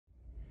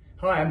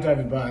Hi, I'm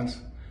David Barnes,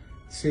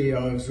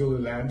 CEO of Zulu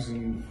Labs,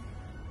 and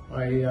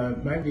I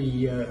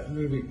maybe a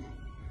little bit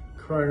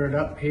coronaed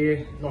up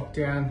here,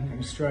 lockdown in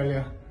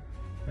Australia,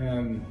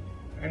 and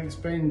it's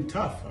been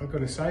tough, I've got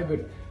to say,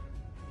 but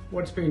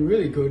what's been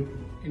really good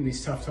in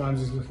these tough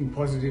times is looking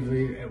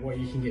positively at what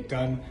you can get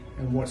done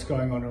and what's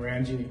going on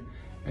around you.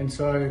 And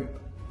so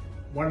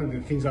one of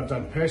the things I've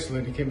done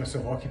personally to keep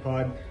myself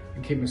occupied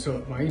and keep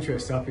my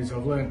interest up is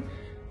I've learned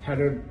how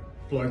to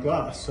blow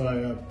glass. So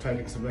I've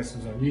taken some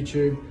lessons on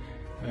YouTube.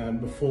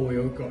 Before we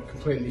all got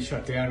completely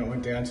shut down, I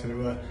went down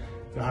to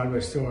the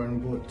hardware store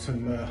and bought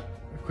some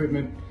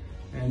equipment,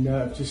 and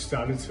I've just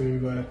started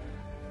to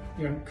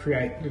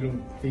create little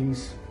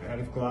things out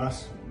of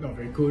glass. Not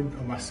very good,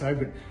 I must say,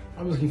 but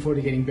I'm looking forward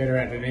to getting better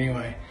at it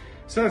anyway.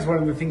 So that's one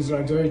of the things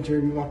that I do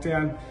during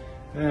lockdown.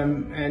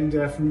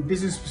 From a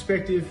business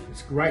perspective,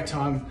 it's a great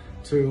time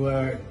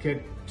to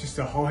get just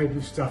a whole heap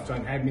of stuff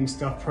done, admin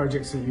stuff,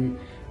 projects that you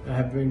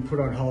have been put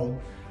on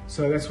hold.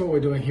 So that's what we're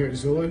doing here at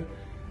Zulu.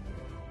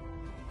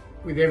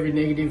 With every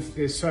negative,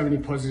 there's so many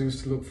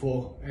positives to look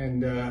for,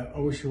 and I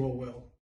wish you all well.